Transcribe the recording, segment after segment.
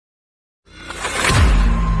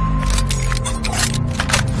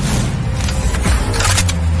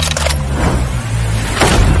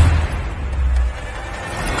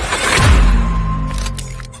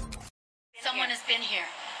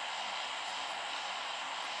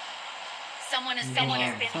Someone has been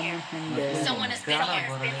here. Someone has been here.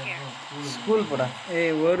 School போடா.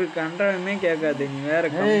 ஏய் ஒரு கண்டமே கேட்காது நீ வேற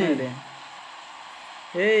கம்மிடு.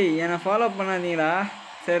 ஏய் என்னை ஃபாலோ பண்ணாதீங்களா?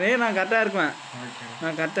 சரி நான் கரெக்டாக இருப்பேன்.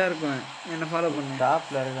 நான் கரெக்டாக இருப்பேன். என்னை ஃபாலோ பண்ணு.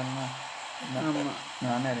 டாப்பில் இருக்கணும்னா ஆமாம்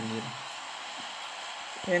நானே இறங்கிடுறேன்.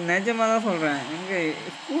 ஏய் நிஜமாக தான் சொல்கிறேன். எங்கே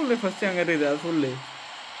ஸ்கூலு ஃபஸ்ட்டு அங்கே இருக்குது அது சொல்லு.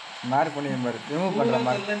 மார்க் பண்ணி பாரு.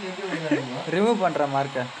 ரிமூவ் பண்ணுற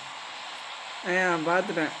மார்க்கை நான்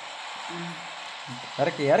பார்த்துட்டேன்.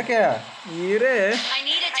 இறக்கு இரு.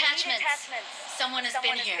 Someone has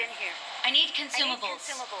been here. I need consumables.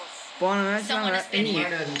 போன மேட்ச்லாம்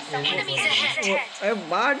Enemies ahead.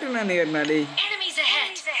 பாட்டு நினைக்கிறேன் டேய். Enemies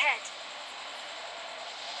ahead.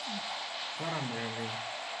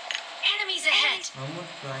 Enemies ahead.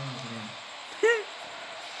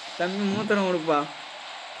 தம்பி மூத்தரம் கொடுப்பா.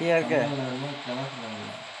 கீழே இருக்க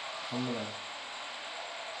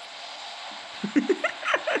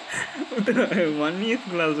ஒன் இயர்ஸ்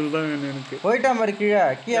கிளாஸ் தான் வேணும் எனக்கு. போயிட்டா மாதிரி கீழே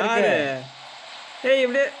யாரு? ஏய்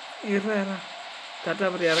இப்படியே இருறா கரெக்டாக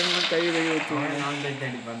அப்புறம் இறங்கணும் கை ஊற்றுவாங்க.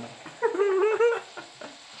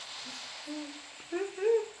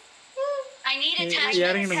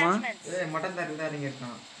 இறங்கணுமா?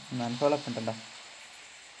 நான் ஃபாலோ பண்ணிட்டேன்டா.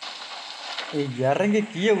 ஏய் இறங்கி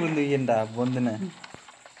கீழே விழுந்துங்கடா பொந்துன்னு.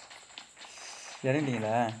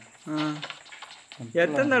 இறங்கிட்டீங்களா?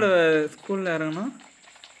 எத்தனை தடவை ஸ்கூலில் இறங்கணும்?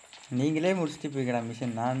 நீங்களே முடிச்சுட்டு போய்க்கடா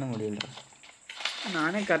மிஷின். நானும் முடியல.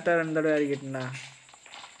 நானே கரெக்டாக 2 தடவை இறக்கிட்டேன்டா.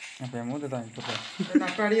 அப்போ என் மூத்த தான் இப்போ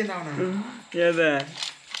எதை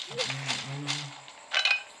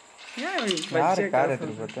யாரு கார்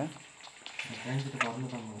எடுத்துட்டு பார்த்தேன்?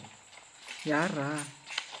 யாரா?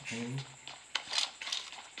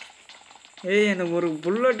 ஏய் எனக்கு ஒரு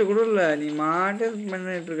புல்லட்டு கூட இல்லை. நீ மாட்டே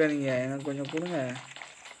பண்ணிட்டு இருக்காதீங்க. எனக்கு கொஞ்சம் கொடுங்க.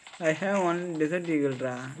 I have 1 dessert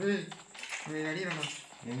ஈகிள்ரா.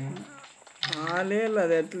 ஆளே இல்லை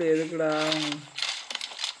அது இடத்துல. எதுக்குடா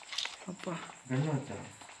அப்பா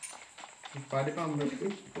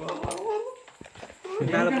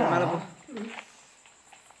மேலே போ மேலே போ.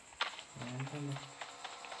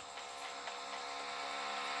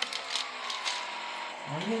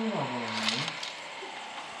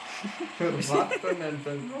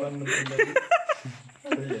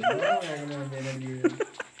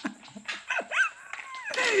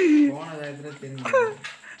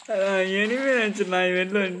 இனிமே நினச்சி நான்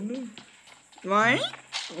வெளில வந்து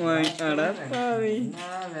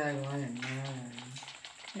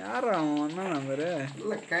யாரா அவன் ஒன்னா நம்பரு?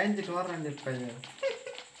 இல்லை கழிஞ்சிட்டு வர்றான் பையன்.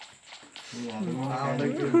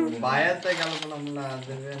 பயத்தை கலப்பணும்ல.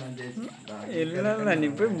 அதுவே நான் ஜெயிச்சுட்டேன். இல்லை இல்லை நீ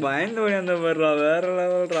போய் பயந்து போய் அந்த பாருடா. வேற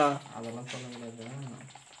லெவல்ரா. அதெல்லாம் சொல்லக்கூடாது.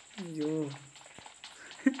 ஐயோ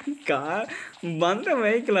வந்த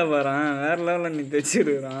வெஹிக்கிள பாறான். வேற லெவலில் நீ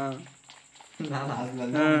தைச்சிருக்கிறான்.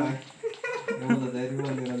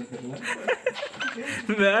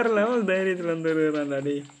 வேற லெவல் தைரியத்தில் வந்துருக்கிறான்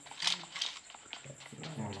டாடி.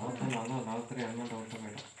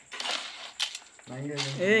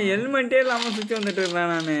 ஏய் ஹெல்மெட்டே இல்லாமல் சுற்றி வந்துட்டு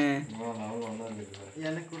இருக்கிறேன் நான்.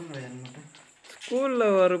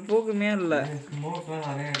 ஸ்கூலில் ஒரு போக்குமே இல்லை.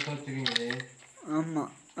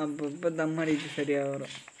 ஆமாம் அப்போ இப்போ தம்மடிக்கு சரியாக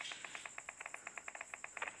வரும்.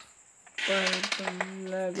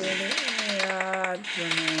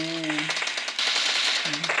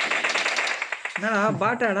 என்னடா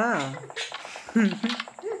பாட்டாடா?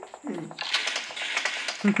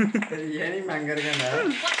 அங்கே இருக்கேன்டா.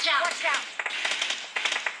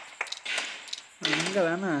 அங்கே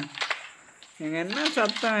தானே எங்க என்ன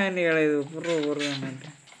சத்தம் வேண்டி கிடையாது. பொருள்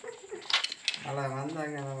அதான்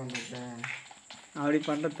வந்தாங்க. என்ன பண்ணிட்டேன் அப்படி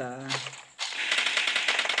பண்ணுறதா?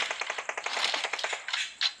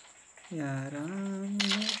 யாரா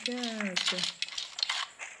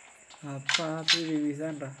அப்பா பிடி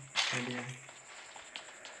விசான்டா.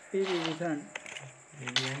 பிடி விசான்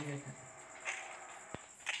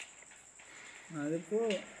அது போ.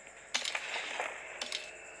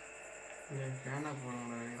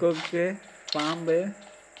 கொக்கு பாம்பு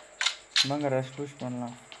வாங்க ரஷ் புஷ்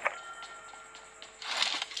பண்ணலாம்.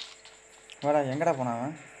 வாடா. எங்கடா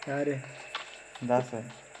போனாவன்? யாரு? தாஸ்.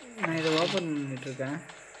 நான் இதை ஓப்பன் பண்ணிட்டுருக்கேன்.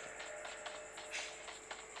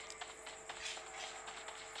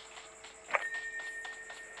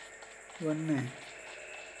 ஒன்று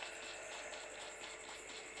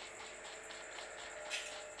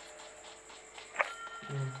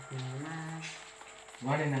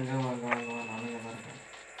வாடி நாங்கள் வாங்க வாங்க நானுங்க தான் இருக்கேன்.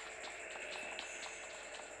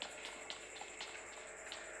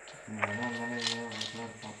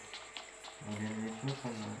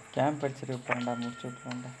 கேம்ப் அடிச்சுட்டு போறேன்டா. முடிச்சு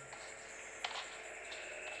விட்டுறேன்டா.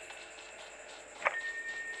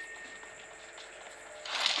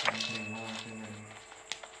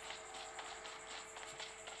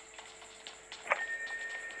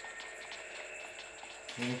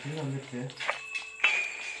 எனக்கு வந்துச்சு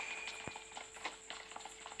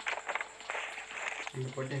இந்த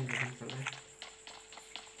போட்டு எங்க சொல்லு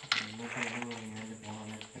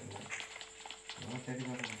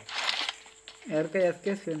யாருக்கா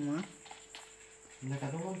எஸ்கேஸ் வேணுமா? இந்த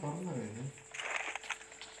கதவும் திறந்தது.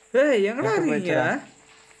 ஏய் எங்கடா இருக்கீங்க?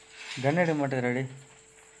 கன் எடுக்க மாட்டேன் ரெடி.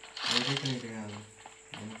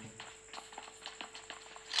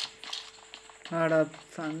 ஆடா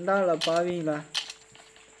சண்டால பாவீங்களா?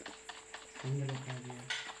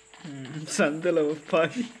 சந்தில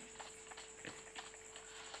பாவி.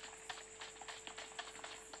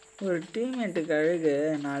 ஒரு டீம்மேட்டுக்கு அழகு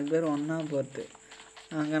 4 பேர் ஒன்றா போகிறது.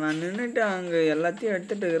 அங்கே நான் நின்றுட்டு அங்கே எல்லாத்தையும்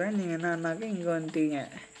எடுத்துகிட்டு இருக்கிறேன். நீங்கள் என்னன்னாக்கா இங்கே வந்துட்டீங்க.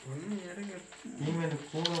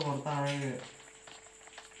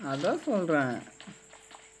 அதான் சொல்கிறேன்.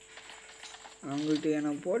 அவங்கள்ட்ட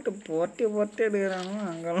என்னை போட்டு பொரட்டி எடுக்கிறானோ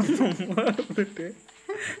அங்கெல்லாம் சும்மா இருந்துட்டு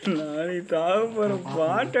நாளைக்கு தாக போகிற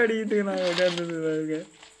பாட்டு அடிக்கிட்டு நான் உட்காந்துருந்தாங்க.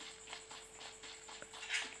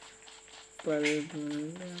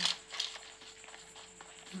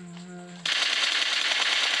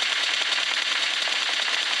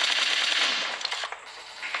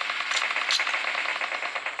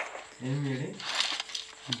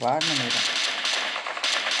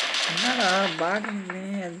 என்னடா பாட்டுன்னு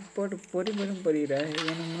அது போட்டு பொறிக்கிற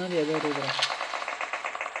எனக்கு முன்னாடி எதோ இருக்கிற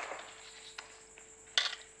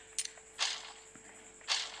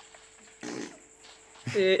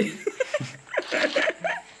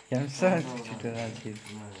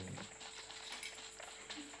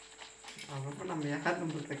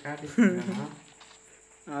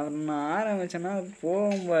அவர் நான் ஆரம்பிச்சேன்னா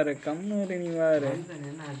போகும் பாரு கம்முரு நீ பாரு.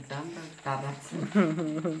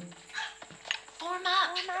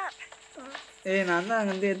 ஏய் நான் தான்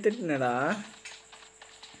அங்கே வந்து எடுத்துட்டேனடா.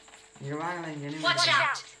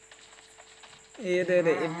 இரு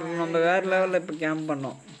இப்போ நம்ம வேற லெவலில் இப்போ கேம்ப்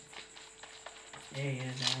பண்ணோம்.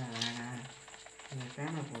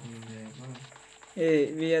 ஏய்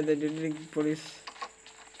we are the district police.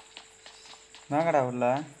 நாங்கடா உள்ள.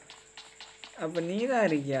 அப்போ நீ தான்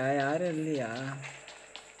இருக்கியா? யாரும் இல்லையா?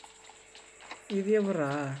 இது எப்படா?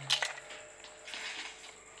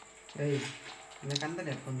 ஏய் இந்த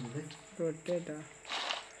கண்டல் எப்போ வந்தது? ரொட்டேட்டா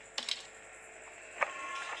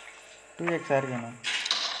 2x இருக்கணும்.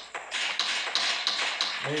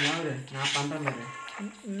 ஏய் நான் பண்ணுறேன் பாரு.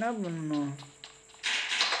 என்ன பண்ணணும்?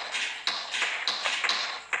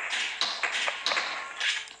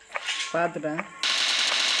 பார்த்துட்டேன்.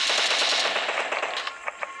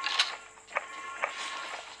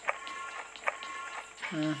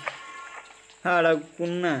 ஆடா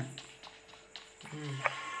குன்ன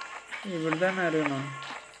இப்படி தானே இருக்கணும்.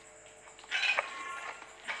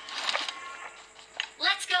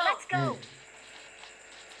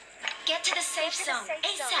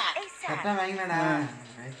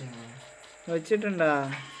 வச்சுட்டேன்டா.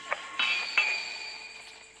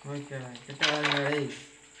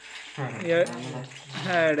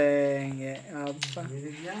 அப்பா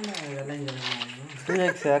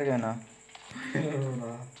 2x யாருக்கு வேணும்?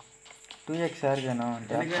 2x யாருக்கு வேணும்?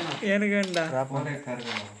 எனக்கு வேண்டா.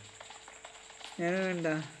 எனக்கு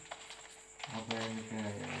வேண்டா.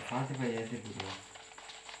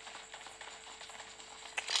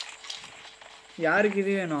 யாருக்கு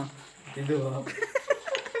இது வேணும்?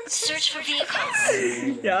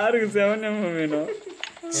 யாருக்கு 7mm வேணும்?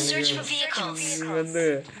 வந்து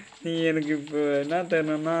நீ எனக்கு இப்போ என்ன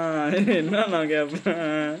தரணும்னா என்ன நான் கேட்பேன்.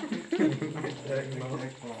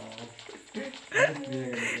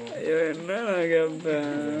 என்ன நான்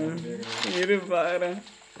கேட்பேன் இரு பாக்குறேன்.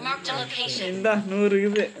 இந்தா 100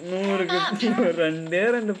 இருக்குது. 100க்கு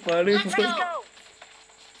 2 படு.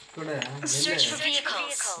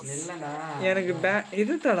 எனக்கு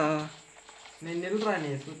இது தடா.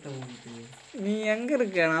 நீ எங்க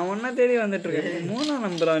இருக்க? நான் ஒன்னா தேடி வந்துட்டு இருக்கேன். 3ஆம்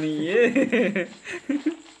நம்பரா நீ?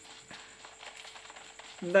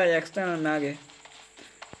 இந்தா எக்ஸ்ட்ரா நாகு.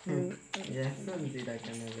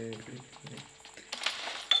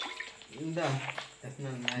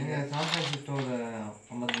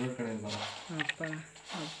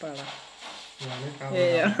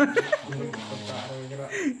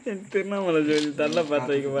 திருவண்ணாமலை ஜோதி தள்ள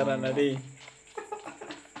பார்த்து வைக்க போறாடி.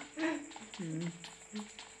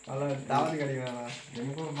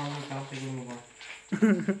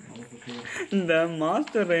 இந்த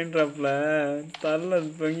மாஸ்டர் ரெயின் ட்ராப்ல தள்ள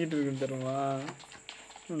தொங்கிட்டு இருக்கு தெரியுமா?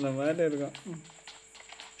 அந்த மாதிரி இருக்கும்.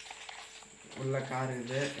 உள்ள கார்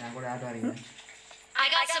இருக்குது. என் கூட ஆட் வரீங்க.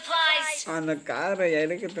 அந்த காரை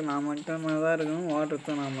எடுக்கிறது நான் மட்டுமா தான் இருக்கணும்.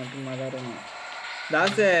 ஓட்டுறதும் நான் மட்டுமா தான் இருக்கணும்.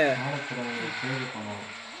 தாசு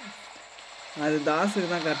அது தாசுக்கு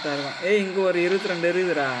தான் கரெக்டாக இருக்கும். ஏய் இங்கே ஒரு 22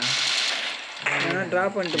 இருக்குதுடா. ஏன்னா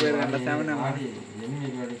ட்ராப் பண்ணிட்டு போயிருக்கான்டா 7 ஆடி எனிமி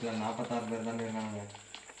அடிக்கல 46 பேர் தான் இருக்காங்க.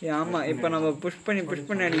 ஆமா இப்போ நம்ம புஷ் பண்ணி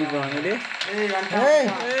அடிக்க போறோம் இது.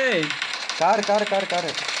 ஏய் கார் ஏய் கார்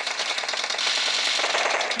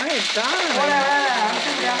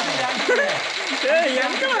ஏய்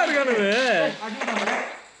எங்கடா இருக்கானுவே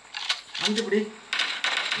அஞ்சுபடி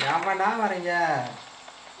யாவடா வரீங்க?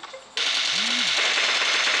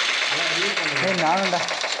 ஏய் நானும்டா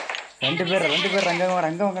ரெண்டு பேர் அங்க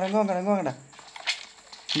வாங்கடா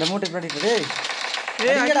இந்த மூட்டை பின்னாடி டேய்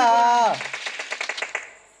அடிங்கடா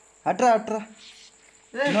அட்ரா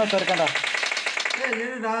இன்னொருத்தர் இருக்கான்டா.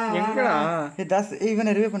 எங்கடா ஏய் தாஸ்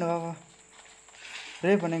இவனை ரிவே பண்ணு வா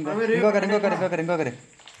ரிவே பண்ணு இங்க உட்காரு கவி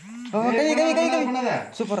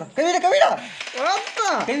சூப்பர் கவிடா கவி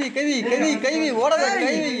ஓடாத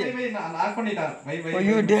கவி நான் பண்ணிட்டேன். By by.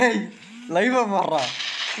 ஐயோ டேய் லைவா மாறா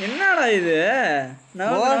என்னடா இது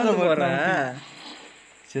நான் போறேன்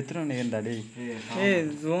செத்துறோம் நீங்கடா டேய். ஏய்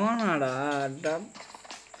ஜோனாடா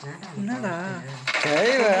என்னடா கை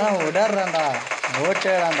வேணா ஓடறான்டா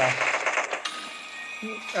ஓட்டேறான்டா.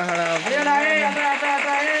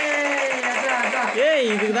 ஏய்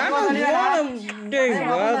இதுக்கு தான் டேய்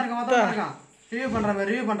ரிவ்யூ பண்ற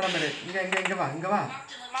மாதிரி இங்க வா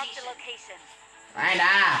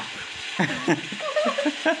வாடா.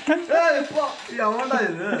 ஏய் போ எவன்டா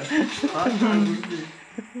இது?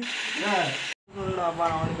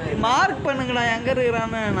 மார்க் பண்ணுங்கடா எங்க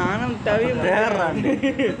இருக்கிறான்னு. நானும் தவி பேர்றேன்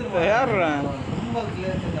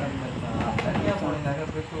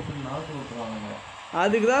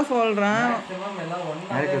அதுக்கு தான் சொல்றேன்.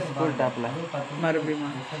 ஸ்கூல் டாப்ல மறுபடியும்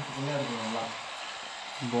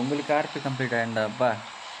உங்களுக்கு ஆர்பி கம்ப்ளீட் ஆயிண்டா அப்பா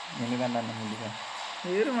எனக்கு தான்டா முடியும்.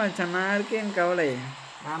 இருமா நான் இருக்கேன் கவலை.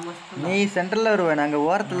 நீ சென்டர்ல வருவ நாங்க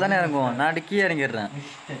ஓரத்துல தானே இறங்குவோம். நான் கீழே இறங்கிடுறேன்.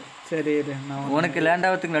 சரி நான் உனக்கு லேண்ட்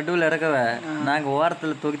ஆகிறதுக்கு நடுவில் இறக்கவ நாங்கள்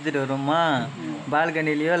ஓரத்தில் தொகுத்துட்டு வருவோமா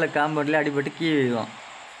பால்கனிலையோ இல்லை காம்பவுண்ட்லேயோ அடிபட்டு கீ வைவோம்.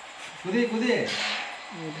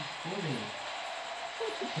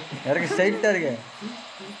 இறக்கு ஸ்ட்ரைட்டாக இருக்கு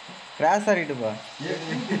கிராஸ் ஆகிட்டுப்பா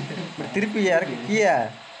திருப்பி இறக்கு கீயா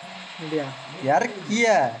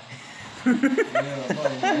இறக்கியா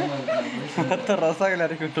மொத்த ரசாவில்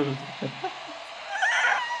இறக்கி விட்டு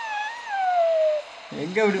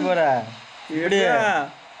எங்க இப்படி போற இப்படியா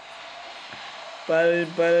பல்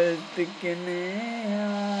திக்குன்னு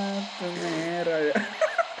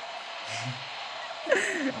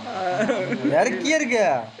கீயா இருக்கு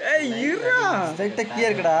ஸ்ட்ரைட்டா கீயா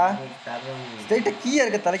இருக்குடா ஸ்ட்ரைட்டா கீயா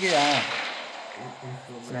இருக்க தலைக்கியா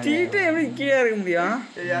ஸ்ட்ரைட்டா எப்படி கீயா இருக்க முடியும்?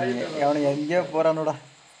 அவனை எங்கேயோ போறானோடா.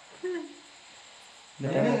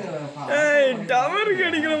 டவர்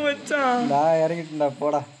கிடைக்கல மச்சான். நான் இறங்கிட்டேன்டா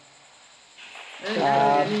போடா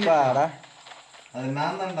அப்பாடா. அது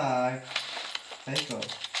நான் தான்டா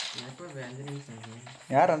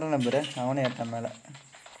யார் ரெண்டு நம்பரு அவனே ஏற்றான் மேலே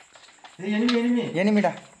எனிமி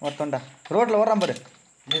எனிமிடா ஒருத்தன்டா ரோட்டில் ஓடுறான் பாரு.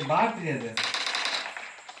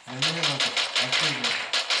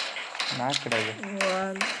 நாக்கு கிடையாது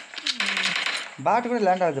பாட்டு கூட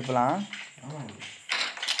லேண்ட் ஆகுது இப்போலாம்.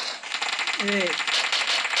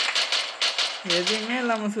 எதுவுமே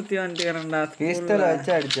இல்லாமல் சுற்றி வந்துட்டுக்கிறேன்டா. பிஸ்டலை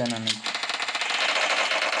வச்சு அடித்தேன் நான்.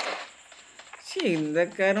 இந்த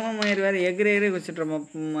கரும மயிர் வேறு எகிரே குச்சிட்றோம்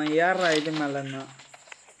ஏறா இது மேலேன்னா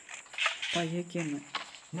பையக்கேன்னு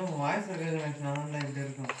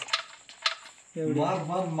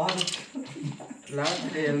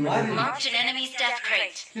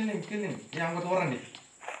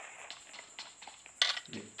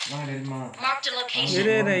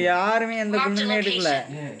யாருமே எந்த குண்டுமே எடுக்கல.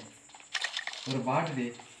 ஒரு பாட்டு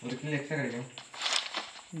ஒரு கிலோ எக்ஸ்ட்ரா கிடைக்கும்.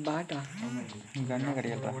 பாட்டா கண்ணு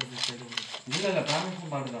கிடையாது இல்ல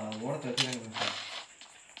பிராமிஸ் பாட்டு தான் ஓடத்தை வச்சுருக்காங்க.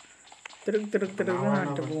 திருக்கு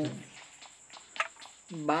நாட்டு போவோம்.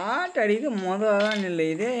 பாட்டு அடிக்க தான் இல்லை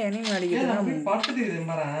இதே எனிமே அடிக்கிறது பாட்டு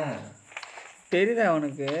தெரியுதா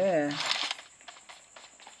அவனுக்கு?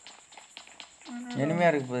 இனிமையா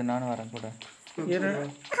இருக்கு போது நானும் வரேன் கூட.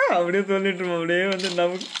 அப்படியே சொல்லிட்டு இருப்போம். அப்படியே வந்து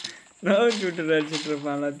நவுச்சு விட்டு அடிச்சுட்டு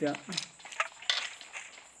இருப்பான் எல்லாத்தையும்.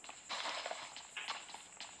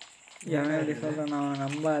 ஏன் அப்படி சொல்கிறேன் நான்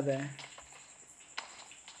நம்பாத.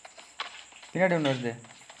 பின்னாடி ஒன்று வருது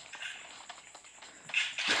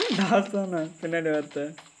தாஸ் தானே பின்னாடி வரத்த.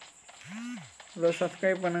 ப்ரோ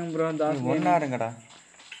சப்ஸ்கிரைப் பண்ணுங்க ப்ரோ. தாஸ் ஒன்றா இருங்கடா.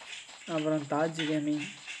 அப்புறம் தாஜ் கேமிங்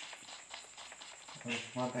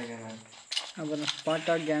அப்புறம்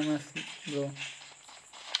ஸ்பாட்டா கேமர்ஸ் ப்ரோ.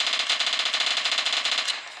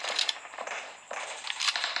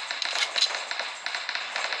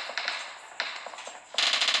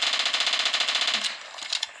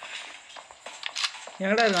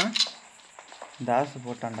 எங்கடா இருக்கான்? தாஸ்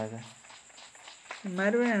போட்டான்டா அது.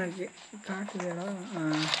 மறுபடியும் எனக்கு காட்டுதேடா.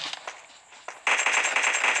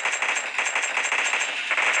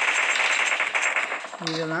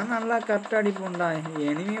 இதெல்லாம் நல்லா கரெக்டாக அடிப்போம்டா.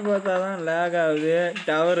 எனிமி பார்த்தா தான் லேக் ஆகுது.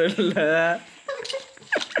 டவர் இல்லை.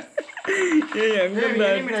 ஏய் எங்கடா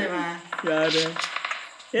யாரு?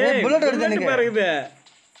 ஏய் புல்லட் வருது பாருக்குது.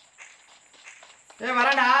 ஏய்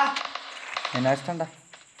வரடா. என்ன அஷ்டண்டா.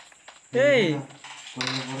 ஏய்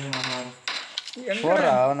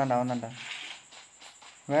போடுறா. அவன்தான்டா.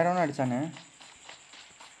 வேற ஒன்றும் அடிச்சானே.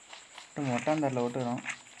 மொட்டாந்தாரில் ஓட்டுக்கிறோம்.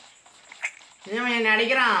 இவன் என்ன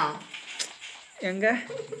அடிக்கிறான். எங்க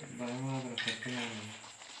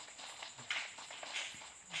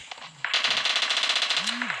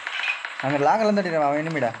அங்கே லாங்கெல்லாம் தட்டிடுறான் அவன்.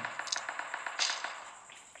 இனிமேடா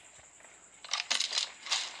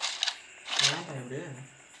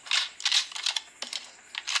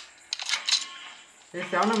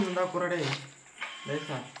செவனம் இருந்தா குறடே.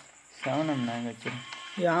 செவனம் நாங்கள் வச்சு.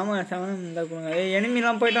 ஆமாம் செவனம் இருந்தால் கொடுங்க. ஏய்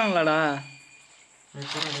எனிமிலாம் போயிட்டாங்களாடா.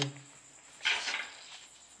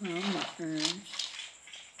 ஆமாம்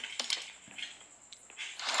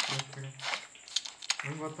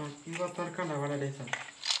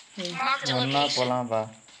ஒன்றா போகலாம்ப்பா.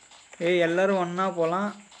 ஏய் எல்லோரும் ஒன்றா போகலாம்.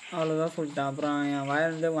 அவ்வளோதான் சொல்லிட்டேன். அப்புறம் என்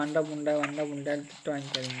வாயிலிருந்து வண்டை புண்டை திட்டு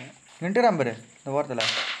வாங்கிக்காதீங்க. நின்றுறான் பாரு இந்த ஓரத்தில்.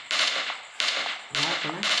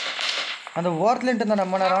 அந்த ஓரத்தில் நின்று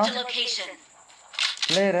நம்ம நேரம்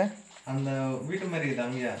பிளேயரு அந்த வீட்டு மாதிரி இருக்குது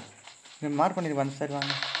அங்கேயா. மார்க் பண்ணிட்டு வந்து சரி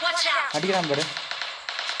வாங்க. அடிக்கிறான் பாரு.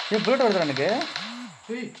 ஏய் புல்லட் வருது எனக்கு.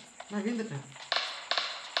 நான் வீழ்ந்துட்டேன்.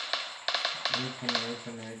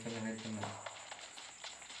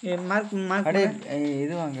 அடே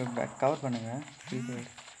இது வாங்க கவர் பண்ணுங்க.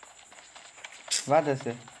 வா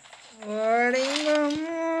தசு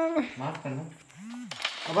மார்க் பண்ணு.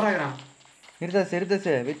 அபராகறான்.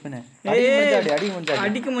 இருதாசு வெயிட் பண்ணு.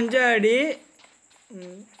 அடிக்க முஞ்சாடி.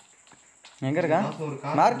 எங்க இருக்கான்?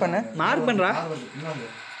 மார்க் பண்றா.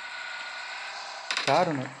 கார்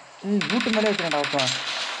ஒன்று வீட்டு மேலே வச்சுருக்கான்டா. அப்பா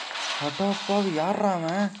அட்டாப்பா யாரா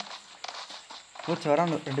அவன்? போச்சு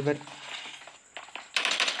வரான் 2 பேர்.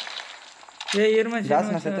 ஏய் இருமா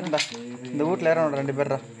ஜாஸ் நான் செத்துட்டா. இந்த வீட்டில் ஏறான் 2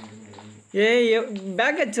 பேர்ரா. ஏய்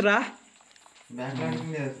பேக் வச்சுரா. பேக்லாம்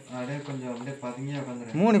முடியாது. அப்படியே கொஞ்சம் அப்படியே பதுங்கி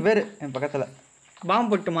உட்காந்துரு. 3 பேர் என் பக்கத்தில். பாம்பு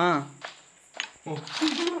போட்டுமா?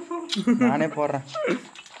 நானே போடுறேன்.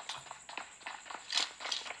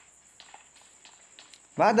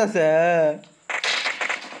 வா தாச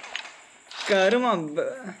கருமா.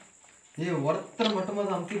 ஏய் ஒருத்தர் மட்டுமா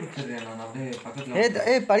தான் அமுக்கி விட்டுறேன் நான் அப்படியே பக்கத்துல.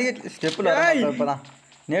 ஏய் படிக்க ஸ்டெப்ல இப்பதான்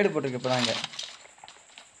நேடு போட்டுருக்கு இப்பதான் இங்க.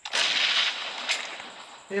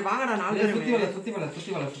 ஏய் வாங்கடா 4 பேர் சுத்தி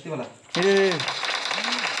வல. இது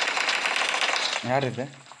யார் இது?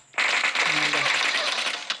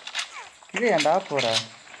 இது ஏன்டா போற?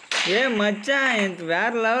 ஏய் மச்சான் எனக்கு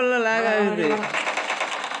வேற லெவல்ல லாக் ஆகுது.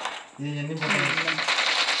 இது என்ன பண்ணு?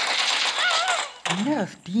 என்ன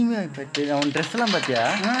ஸ்டீமே பத்தி அவன் ட்ரெஸ் எல்லாம் பாத்தியா?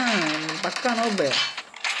 பக்கா நோபே.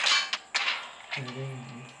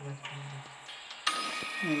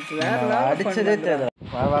 அடிச்சதே தெரியல.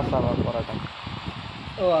 வா சாவா போராட்டம்.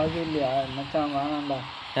 ஓ அது இல்லையா மச்சான் வேணாண்டா.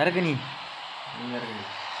 இறக்கு நீ.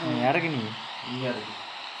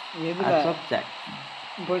 எதுல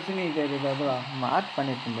பொசிஷன் தெரியுது. அதுவா மார்க்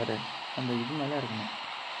பண்ணிருக்கேன் பாரு. அந்த இது மேலே இருக்கணும்.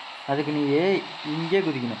 அதுக்கு நீ இங்கே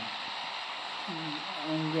குதிக்கணும்.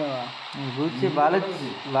 இங்கேவா? குதிச்சு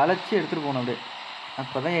வளைச்சி எடுத்துகிட்டு போகணும் அப்படியே.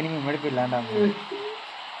 அப்போ தான் எனிமி முன்னாடி போய் லேண்ட் ஆகும்.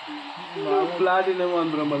 பிளாட்டினம்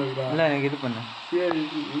வந்துடும் பழகுதா? இல்லை எனக்கு இது பண்ணு. சரி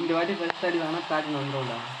இந்த வாட்டி ஃபஸ்ட் அடி வேணால் பிளாட்டினம்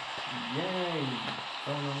வந்துடும்டா.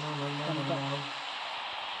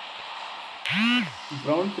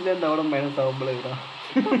 ப்ரௌன்ஸ்லேயே இந்த விட மைனஸ் ஆகும் பழகுதான்.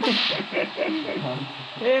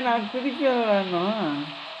 ஏய் நான் குதிக்க வேணும்.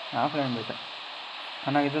 ஆஃப்லைன் போயிட்டேன்.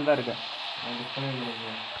 ஆனால் இதில் தான் இருக்கேன்.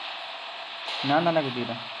 நான் தானே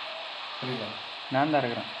குதிக்கிறேன். நான் தான்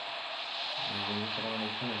இருக்கிறேன்.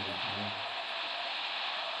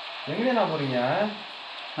 எங்கேண்ணா போறீங்க?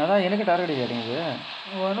 அதான் எனக்கு டார்கெட் கிடைக்குது.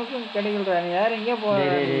 உனக்கும் கிடைக்கல. யார் எங்கே போற?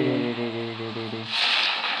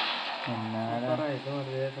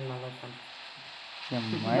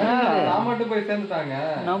 மட்டும் போய் சேர்ந்துட்டாங்க.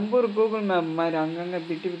 நம்பர் கூகுள் மேப் மாதிரி அங்கங்க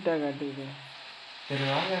விட்டு விட்டா காட்டுது. சரி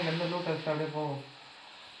வாங்க அங்கே லூட் டெஸ்ட் அப்படியே போவோம்.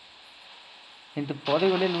 இந்த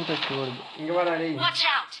புதைக்குள்ளே லூட் டெஸ்ட் வருது. இங்கே வாடா டேய்.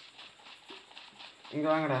 இங்கே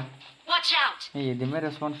வாங்கடா. ஏய் எதுவுமே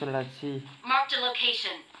ரெஸ்பான்ஸ் இல்லடாச்சு.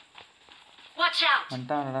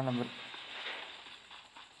 வந்துட்டான்டா நம்பர்.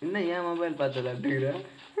 இன்னும் ஏன் மொபைல் பார்த்து தட்டுக்கிற?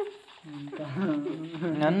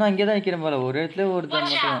 நான் அங்கே தான் நிற்கிறேன் போல. ஒரு இடத்துல ஒருத்தர்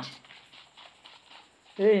மட்டும்.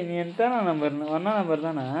 ஏய் நீ எத்தானா நம்பர்? 1 நம்பர்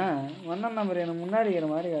தானே? 1 நம்பர் எனக்கு முன்னாடி இருக்கிற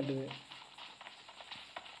மாதிரி காட்டுது.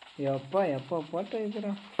 எப்போ போட்ட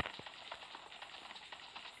இதுடா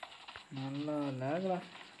நல்லா லேகடா.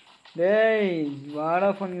 டேய் வாடா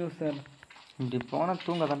ஃபோன் யூஸ் சார். இப்படி போனால்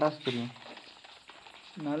தூங்க தாண்டா தெரியும்.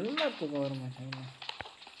 நல்லா தூக்கம் வருமா சார்.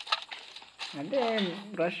 அப்படியே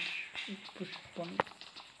ப்ரஷ் புஷ் பண்ண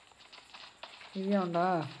இல்லையாண்டா.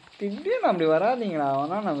 திடீர்னு அப்படி வராதிங்களா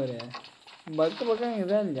அவனா நம்பரு பக்கம்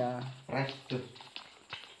இதான் இல்லையா.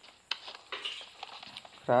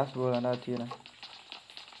 கிராஸ் போ தாண்டா வச்சுக்கிறேன்.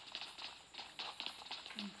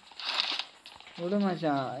 விடு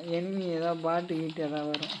மச்சான். எனிமி ஏதாவது பாட்டு கீட்டு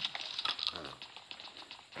ஏதாவது வரும்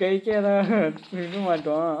கைக்கு ஏதாவது இது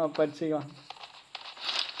மாட்டோம் படிச்சுக்கலாம்.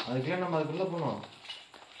 அதுக்கே நம்ம அதுக்குள்ளே போனோம்.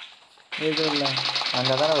 இது இல்லை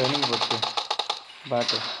அங்கே தானே வெளியே போச்சு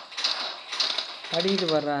பாட்டு அடிக்கிட்டு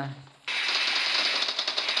வர்றா.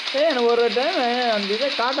 எனக்கு ஒரு டைம் அந்த இதை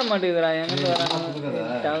காட்ட மாட்டேங்குதுடா. எங்கேருந்து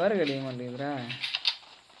வராங்க டவர் கிடைக்க மாட்டேங்குதுடா.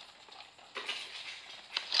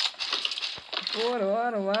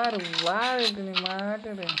 வாருக்கு நீ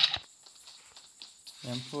மாட்டுடு.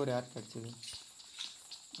 M4 யார் கிடச்சிது?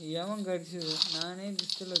 எவன் கடிச்சது? நானே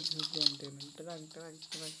பிஸ்டல் வச்சு சுற்றிட்டேன்.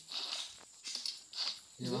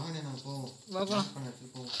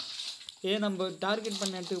 நம்ம டார்கெட்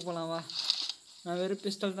பண்ண இடத்துக்கு போகலாம் வா. நான் வெறும்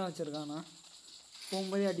பிஸ்டல் தான் வச்சுருக்கானா.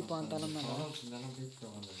 போகும்போதே அடிப்பான் தலை மேலே.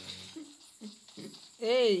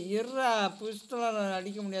 ஏய் இருடா பிஸ்டலால்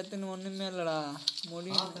அடிக்க முடியாதுன்னு ஒன்றுமே இல்லைடா.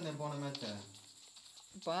 முடியும் போன மேட்சை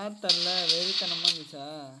பார்த்தல வெறித்தனமாக இருந்துச்சா.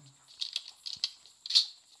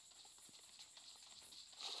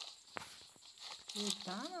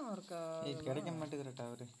 தானே இருக்கா கிடைக்க மாட்டேங்கிற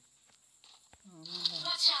டவரு.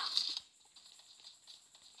 ஆமாண்டா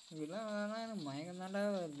இதெல்லாம் வேணா எனக்கு மயக்கம் தாண்டா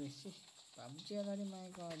வருது. பப்ஜி அதாடி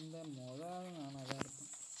மயக்கம் வந்த முதல் நானாக தான்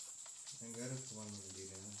இருப்பேன்.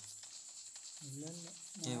 இல்லை இல்லை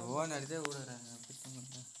ஓன் அடித்தே விடுறாங்க.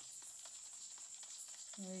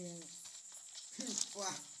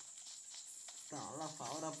 நல்லா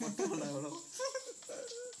பவராக போட்டு எவ்வளோ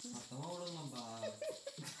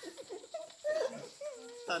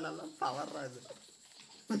நல்லா பவர்றா இது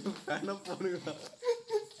வேணா போடுங்கடா.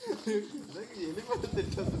 எலிமெண்ட்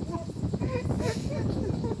திட்டம்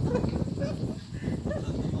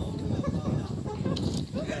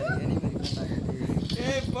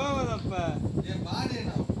போவதப்பா.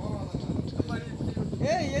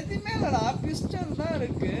 எதுவுமே இல்லடா பிஸ்டல் தான்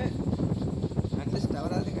இருக்கு. அட்லீஸ்ட்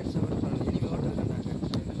டவராது கடிச்ச விட எனிமே ஓட்டுருக்காங்க.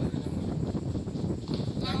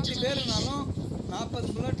 5 பேர் இருந்தாலும் 40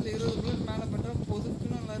 புல்லட்டில் 20 புல்லட் மேலே பட்டா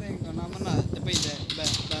பொதுக்குன்னு எல்லாரும் எங்க நம்ம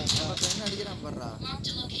என்ன அடிக்கிறான் பாடுறா.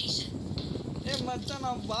 மச்சான்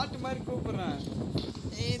நான் பாட்டு மாதிரி கூப்பிட்றேன்.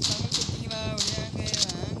 தமிழ் குத்திங்களா விளையாங்க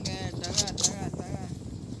வாங்க டகா டகா டகா.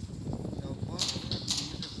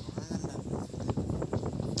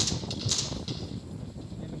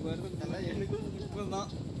 எனக்கு வருது எனக்கு இப்போதான்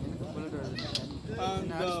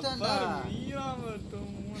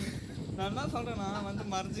நான் என்ன சொல்றேன்னா வந்து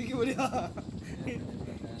மறைச்சிக்க முடியா.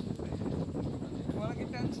 உனக்கு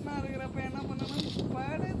டென்ஷனா இருக்கிறப்ப என்ன பண்ணணும்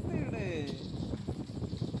படுத்துடு.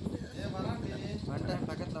 வந்துட்டேன்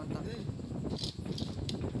பக்கத்தில் வந்துட்டான்.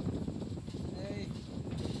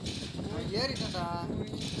 ஏறிட்டா.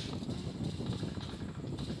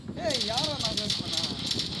 யாரோ நான் கேட் பண்ணா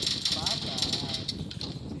பார்த்தா.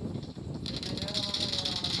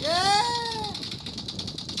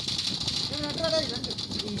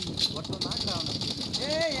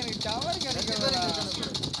 எனக்கு டவர் கிடைக்கல.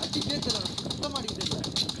 அடிக்கே தெரியல சுத்தமாக அடிக்கிறது.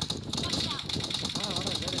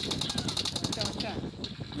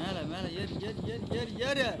 மேலே மேலே ஏறி ஏறி ஏறி ஏறி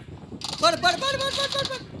ஏறு பாடு பாடு பாடு பாடு பாடு பாடு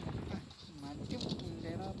பாடு.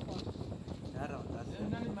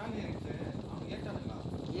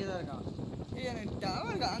 இங்கே தான் இருக்கான். எனக்கு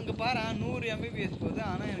டவர் அங்கே பாரு 100 Mbps போகுது.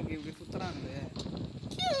 ஆனால் எனக்கு இப்படி சுற்றுறானுது.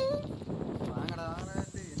 வாங்கடா வாங்கடா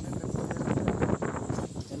என்ன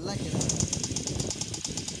எல்லாம் கிடையாது.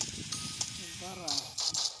 பாடுறா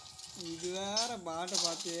இது வேற பாட்டை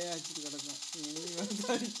பார்த்தே அடிச்சுட்டு கிடக்கும்.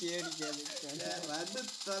 அடிச்சு அடிக்காது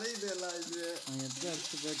தலையுது எல்லாம் இது அவன் எப்படி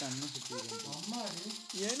அடிச்சு போயிட்டு அண்ணன் சுற்றி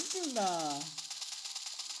என்டா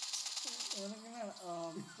எனக்கு என்ன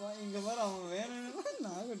இங்கே பாரு அவன் வேணும்னா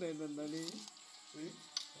நாகட்டாயிட்டு வந்தாடி.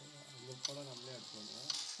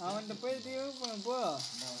 அவன்கிட்ட போய் தீவு பண்ண போ.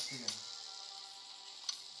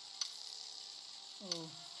 ஓ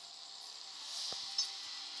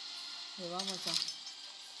வா மச்சான்.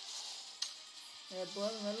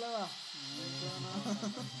 எப்போதும் வெளில வா.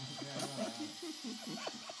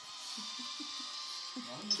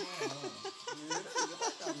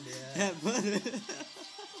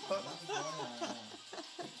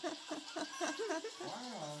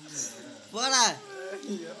 போடா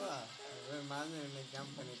மறந்து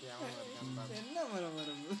கேம்ப் பண்ணிட்டு அவன் ஒரு கேம்ப் என்ன மரம்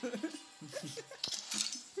மரம்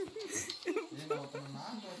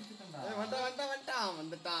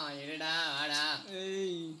வந்துட்டான் இருடா ஆடா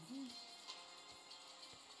ஏய்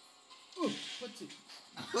போச்சு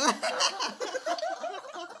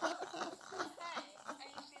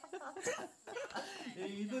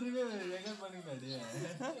இது எங்க பண்ணினாடி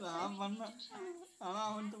நான் பண்ணேன் ஆனா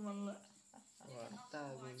அவன்ட்டு பண்ணல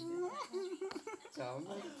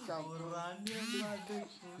ஒரு ராண்டி பார்த்து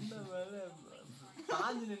உள்ள வேலை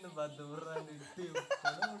பாஞ்சு நின்று பார்த்து ஒரு ராண்டி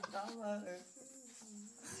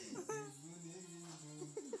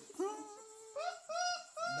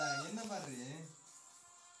என்ன பாரு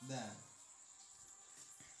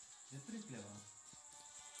எத்தனை பிளேவா